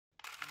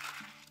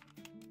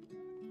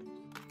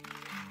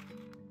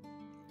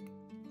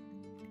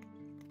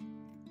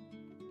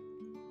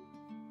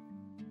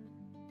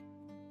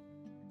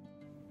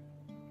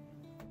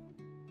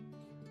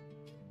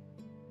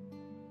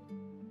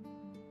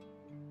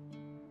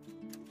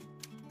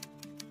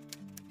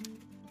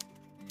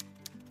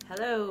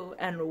Hello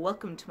and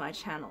welcome to my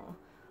channel,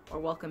 or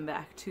welcome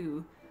back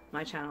to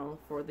my channel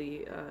for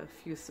the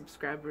few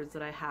subscribers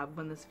that I have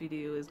when this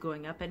video is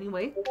going up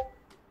anyway.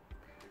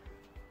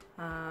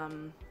 I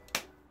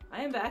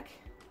am back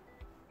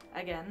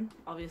again,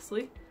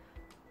 obviously,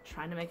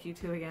 trying to make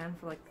YouTube again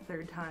for like the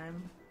third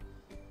time.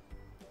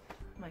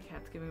 My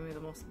cat's giving me the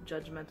most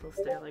judgmental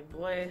stare, like,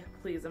 boy,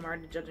 please, I'm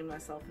already judging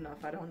myself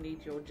enough, I don't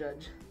need your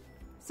judge.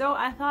 So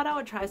I thought I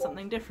would try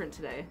something different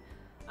today.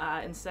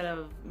 Instead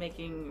of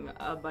making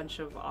a bunch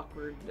of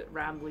awkward,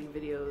 rambly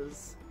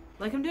videos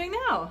like I'm doing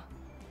now.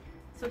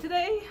 So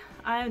today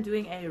I am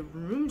doing a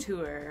room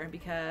tour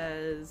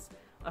because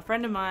a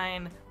friend of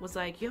mine was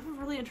like, you have a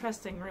really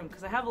interesting room,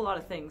 because I have a lot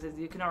of things. As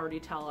you can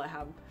already tell, I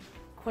have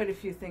quite a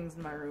few things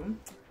in my room.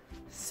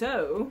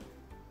 So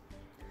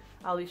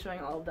I'll be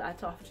showing all of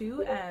that off to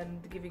you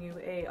and giving you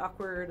a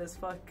awkward as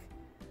fuck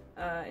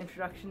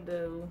introduction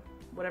to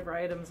whatever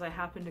items I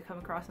happen to come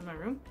across in my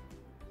room.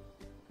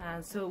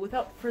 And so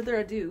without further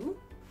ado,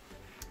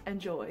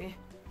 enjoy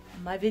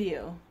my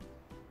video.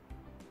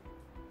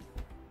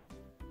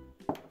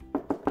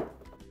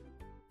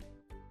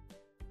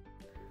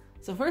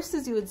 So first,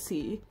 as you would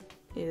see,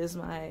 is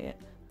my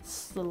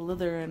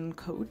Slytherin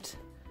coat,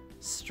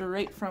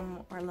 straight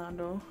from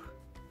Orlando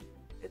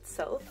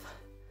itself.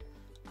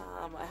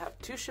 I have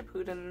two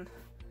Shippuden,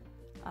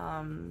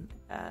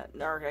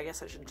 or I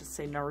guess I should just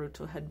say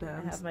Naruto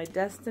headbands. I have my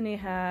Destiny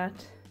hat,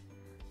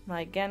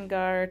 my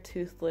Gengar,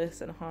 Toothless,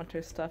 and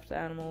Haunter stuffed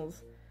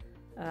animals,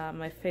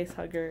 my face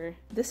hugger.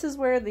 This is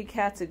where the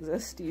cats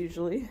exist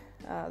usually.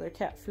 Their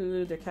cat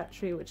food, their cat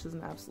tree, which is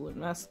an absolute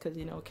mess because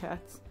you know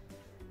cats.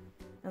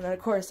 And then of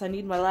course I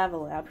need my lava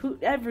lamp.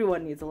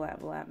 Everyone needs a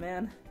lava lamp,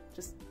 man.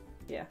 Just,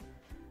 yeah.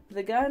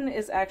 The gun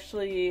is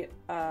actually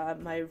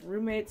my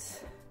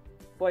roommate's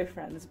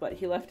boyfriend's, but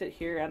he left it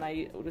here and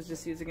I was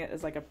just using it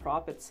as like a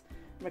prop. It's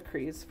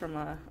McCree's from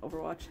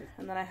Overwatch.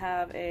 And then I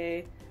have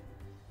a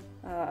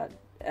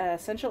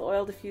essential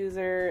oil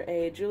diffuser,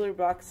 a jewelry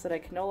box that I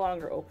can no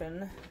longer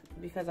open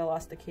because I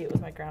lost the key. It was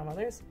my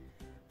grandmother's.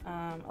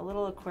 A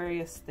little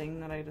Aquarius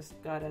thing that I just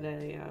got at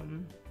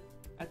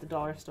the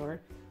dollar store.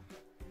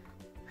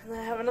 And then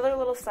I have another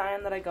little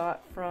sign that I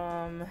got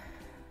from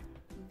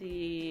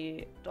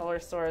the dollar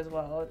store as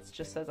well. It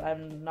just says,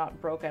 "I'm not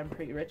broke, I'm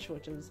pretty rich,"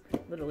 which is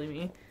literally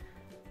me.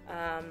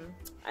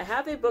 I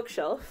have a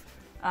bookshelf.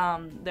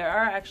 There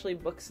are actually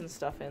books and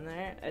stuff in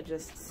there.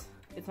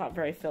 It's not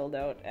very filled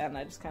out, and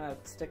I just kind of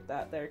stick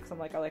that there because I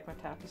like my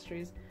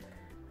tapestries.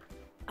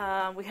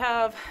 We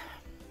have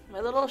my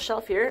little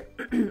shelf here.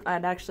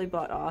 I'd actually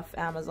bought off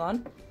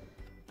Amazon.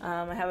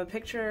 I have a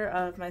picture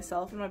of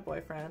myself and my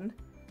boyfriend,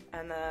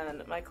 and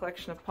then my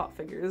collection of pop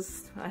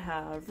figures. I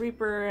have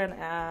Reaper and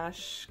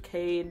Ash,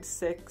 Cade,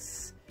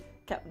 Six,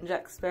 Captain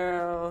Jack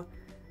Sparrow,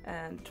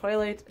 and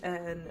Twilight,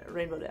 and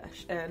Rainbow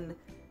Dash. And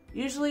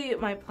usually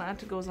my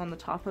plant goes on the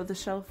top of the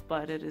shelf,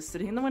 but it is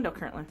sitting in the window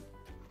currently.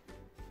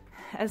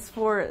 As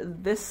for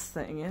this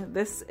thing,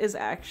 this is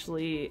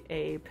actually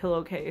a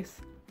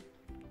pillowcase.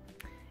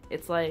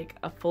 It's like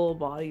a full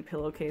body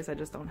pillowcase. I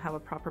just don't have a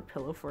proper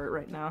pillow for it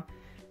right now.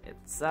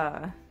 It's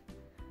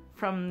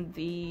from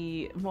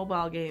the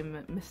mobile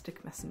game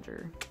Mystic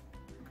Messenger.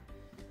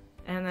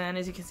 And then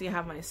as you can see, I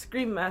have my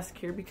Scream mask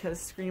here because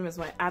Scream is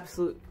my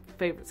absolute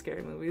favorite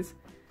scary movies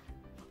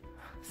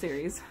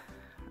series.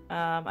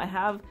 I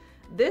have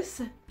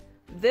this.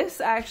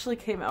 This actually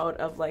came out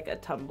of like a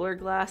tumbler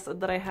glass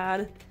that I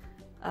had.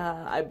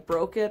 I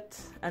broke it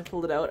and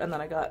pulled it out, and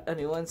then I got a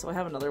new one, so I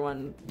have another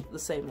one, the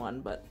same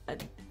one, but I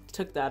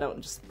took that out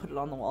and just put it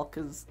on the wall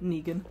because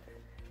Negan.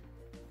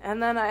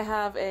 And then I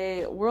have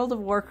a World of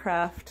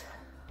Warcraft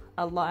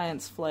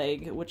Alliance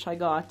flag, which I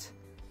got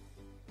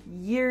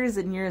years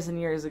and years and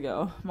years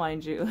ago,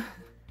 mind you.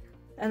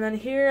 And then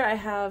here I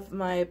have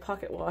my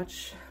pocket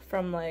watch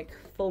from like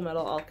Full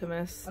Metal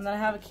Alchemist. And then I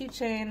have a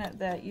keychain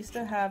that used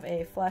to have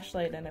a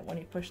flashlight in it when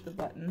you push the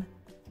button,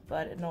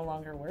 but it no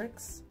longer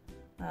works.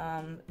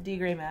 D.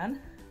 Gray Man.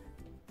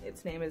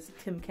 Its name is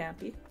Tim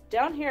Campy.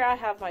 Down here I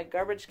have my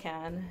garbage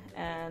can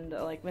and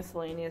like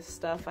miscellaneous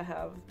stuff. I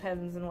have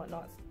pens and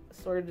whatnot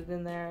sorted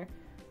in there.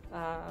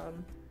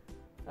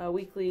 A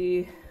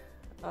weekly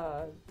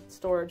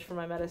storage for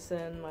my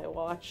medicine, my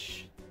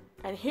watch.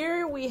 And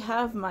here we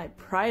have my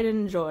pride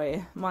and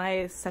joy,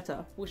 my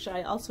setup, which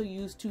I also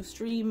use to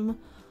stream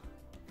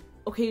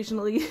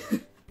occasionally.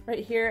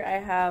 Right here I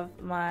have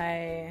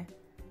my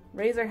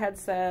Razer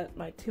headset,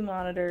 my two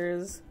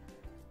monitors.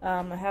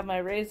 I have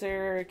my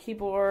Razer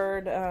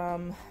keyboard,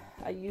 a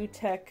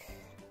UTech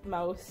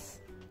mouse,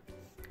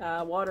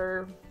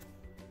 water.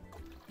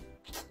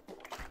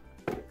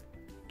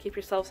 Keep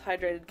yourselves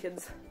hydrated,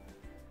 kids.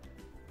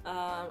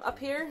 Up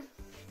here,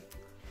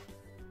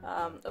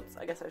 oops,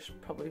 I guess I should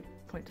probably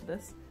point to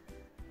this.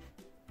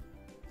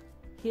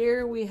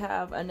 Here we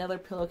have another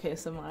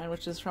pillowcase of mine,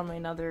 which is from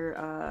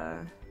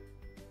another,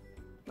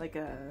 like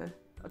a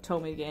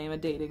Otome game, a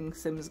dating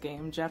sims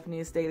game,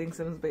 Japanese dating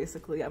sims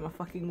basically. I'm a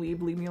fucking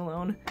weeb, leave me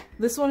alone.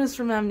 This one is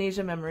from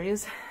Amnesia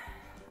Memories.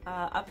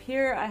 Up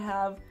here I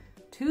have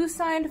 2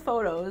 signed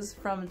photos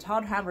from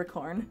Todd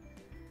Habercorn.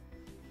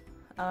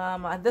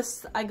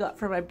 This I got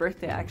for my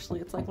birthday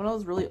actually. It's like one of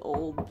those really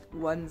old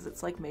ones.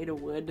 It's like made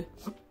of wood.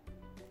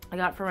 I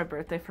got it for my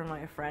birthday from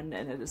my friend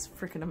and it is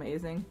freaking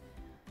amazing.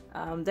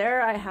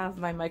 There I have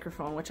my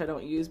microphone, which I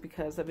don't use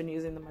because I've been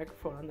using the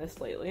microphone on this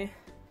lately.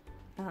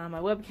 My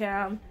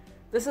webcam.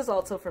 This is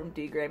also from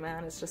D. Gray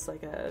Man. It's just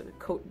like a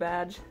coat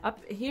badge.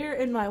 Up here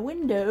in my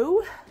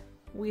window,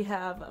 we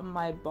have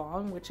my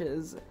bong, which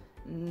is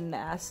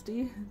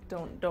nasty.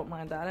 Don't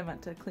mind that. I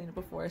meant to clean it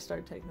before I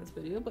started taking this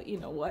video, but you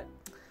know what?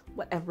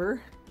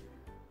 Whatever.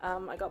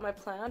 I got my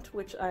plant,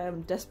 which I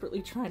am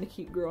desperately trying to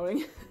keep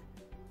growing.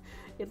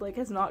 It like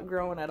has not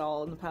grown at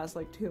all in the past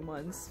like 2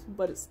 months,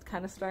 but it's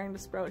kind of starting to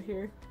sprout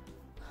here.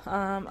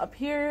 Up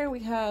here we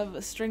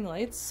have string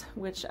lights,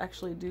 which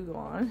actually do go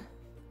on.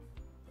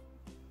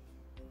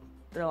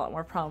 They're a lot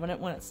more prominent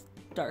when it's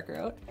darker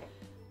out.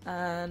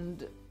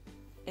 And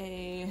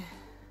a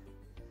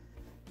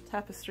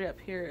tapestry up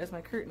here is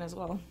my curtain as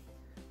well,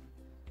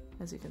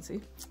 as you can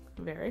see.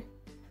 Very.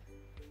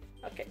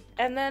 Okay,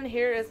 and then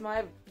here is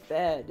my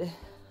bed.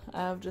 I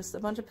have just a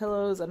bunch of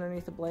pillows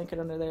underneath a blanket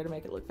under there to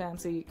make it look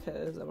fancy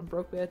because I'm a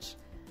broke bitch.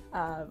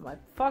 I have my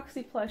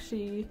Foxy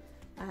plushie.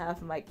 I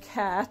have my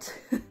cat.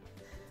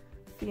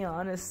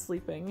 Theon is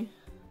sleeping.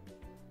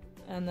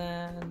 And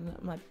then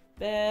my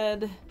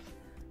bed.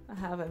 I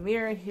have a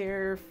mirror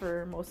here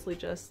for mostly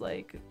just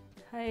like,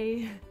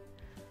 hey,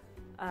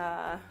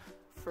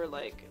 for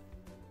like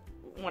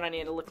when I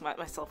need to look at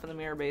myself in the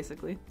mirror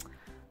basically.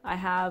 I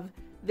have,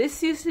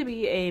 this used to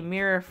be a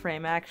mirror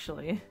frame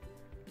actually.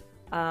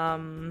 I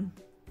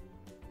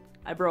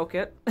broke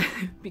it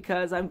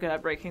because I'm good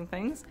at breaking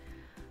things.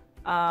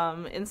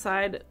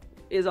 Inside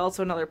is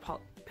also another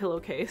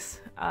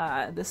pillowcase.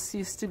 This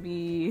used to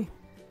be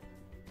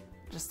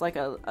just like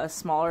a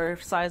smaller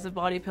size of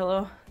body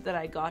pillow that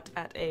I got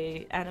at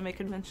a anime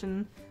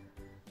convention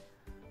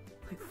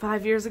like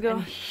 5 years ago.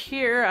 And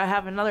here I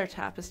have another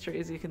tapestry,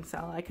 as you can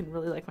tell. I can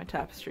really like my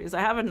tapestries.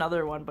 I have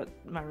another one, but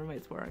my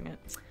roommate's wearing it.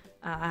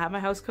 I have my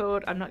house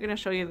coat. I'm not going to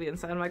show you the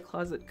inside of my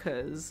closet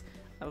because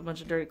I have a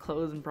bunch of dirty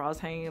clothes and bras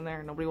hanging in there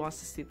and nobody wants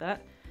to see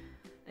that.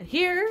 And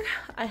here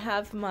I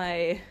have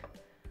my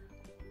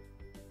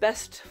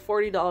best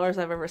 $40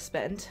 I've ever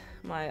spent,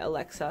 my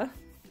Alexa.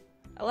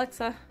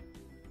 Alexa,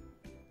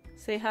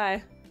 say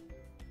hi.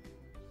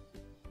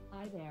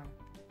 Hi there.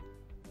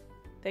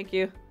 Thank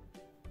you.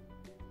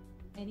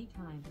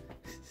 Anytime.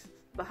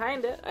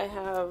 Behind it, I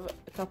have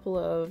a couple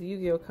of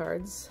Yu-Gi-Oh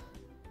cards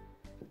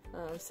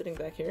sitting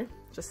back here,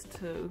 just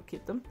to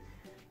keep them.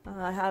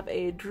 I have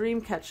a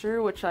dream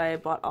catcher, which I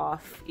bought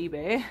off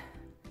eBay.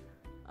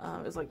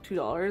 It was like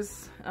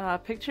 $2. A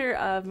picture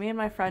of me and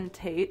my friend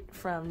Tate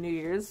from New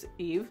Year's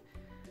Eve.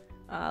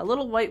 A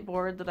little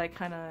whiteboard that I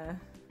kind of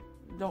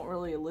don't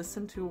really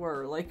listen to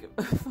or like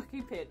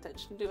fucking pay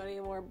attention to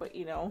anymore, but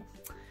you know.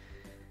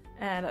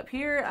 And up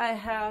here I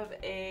have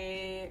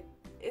a,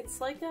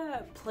 it's like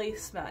a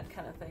placemat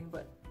kind of thing,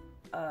 but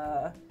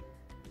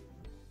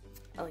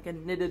like a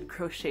knitted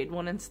crocheted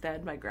one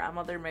instead. My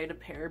grandmother made a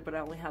pair, but I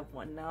only have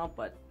one now,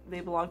 but they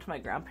belonged to my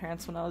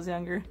grandparents when I was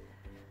younger.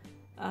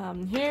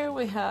 Here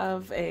we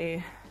have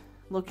a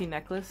Loki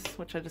necklace,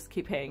 which I just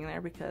keep hanging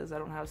there because I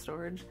don't have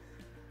storage.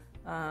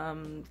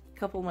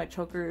 Couple of my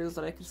chokers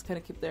that I can just kind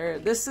of keep there.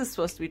 This is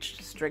supposed to be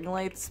string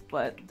lights,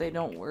 but they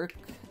don't work,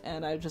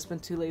 and I've just been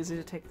too lazy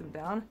to take them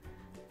down.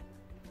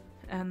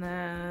 And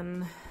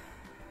then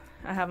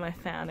I have my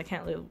fan. I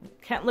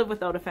can't live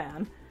without a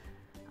fan.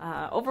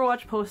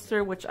 Overwatch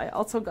poster, which I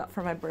also got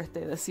for my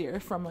birthday this year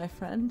from my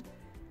friend.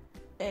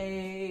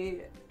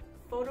 A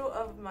photo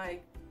of my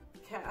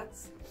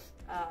cats,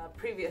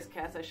 previous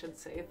cats I should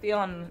say.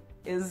 Theon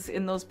is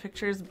in those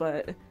pictures,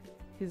 but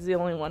he's the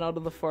only one out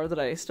of the 4 that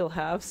I still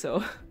have,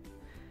 so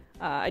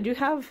I do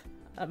have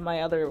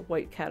my other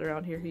white cat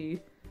around here. He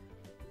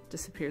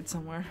disappeared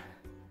somewhere.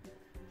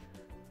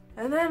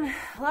 And then,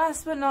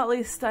 last but not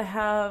least, I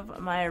have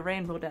my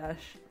Rainbow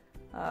Dash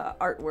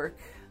artwork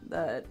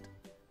that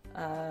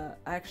I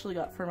actually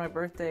got for my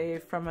birthday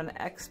from an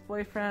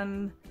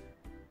ex-boyfriend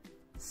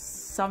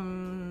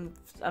some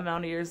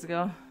amount of years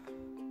ago.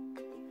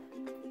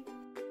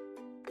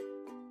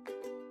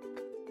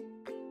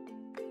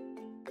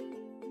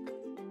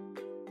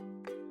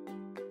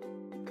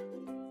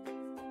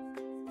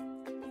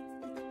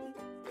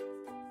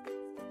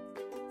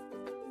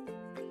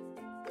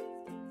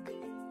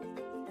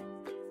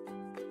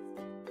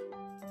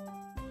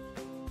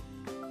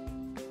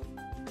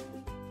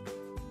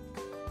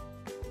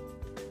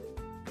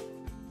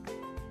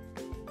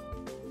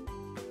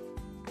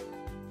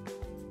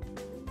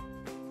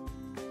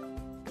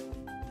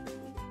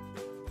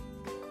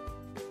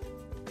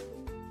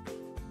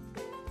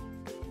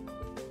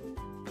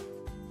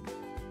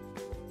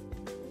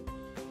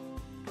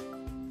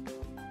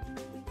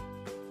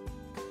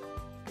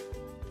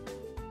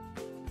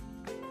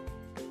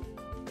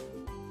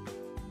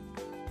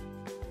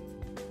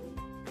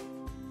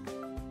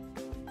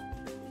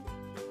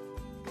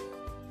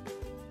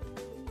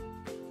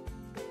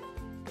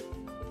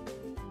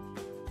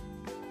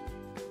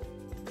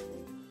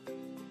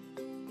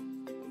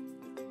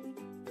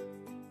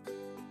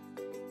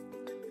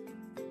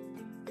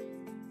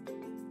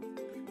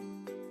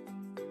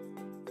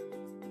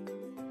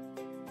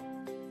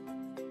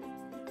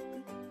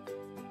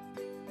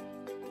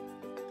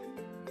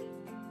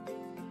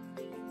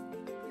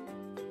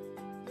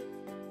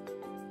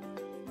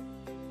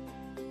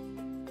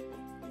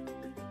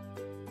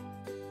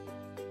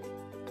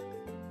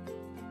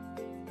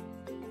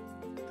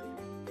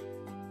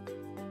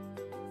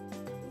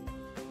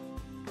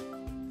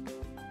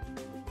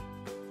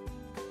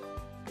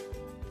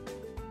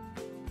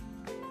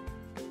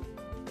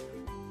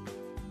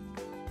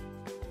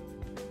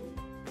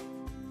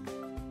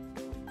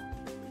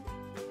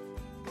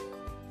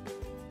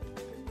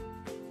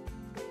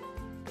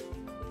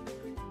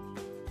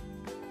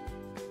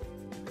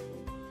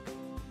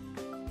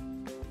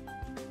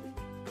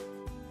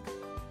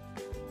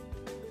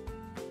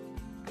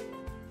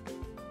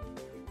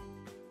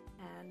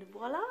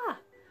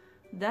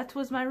 that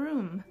was my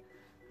room.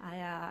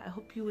 I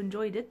hope you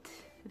enjoyed it.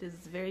 It is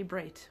very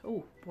bright.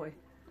 Oh boy,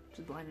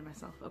 just blinded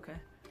myself. Okay.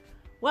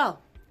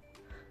 Well,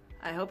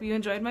 I hope you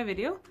enjoyed my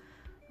video.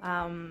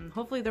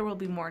 Hopefully there will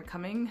be more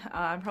coming.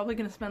 I'm probably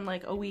gonna spend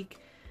like a week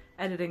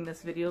editing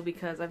this video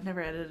because I've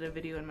never edited a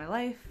video in my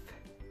life.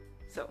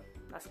 So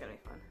that's gonna be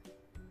fun.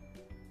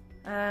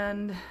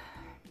 And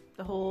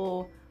the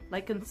whole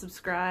like and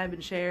subscribe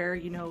and share,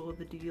 you know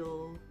the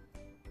deal.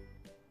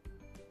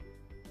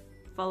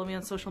 Follow me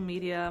on social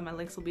media. My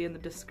links will be in the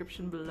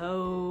description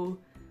below.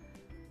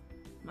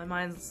 My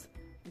mind's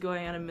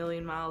going at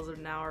 1,000,000 miles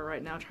an hour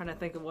right now trying to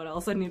think of what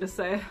else I need to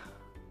say.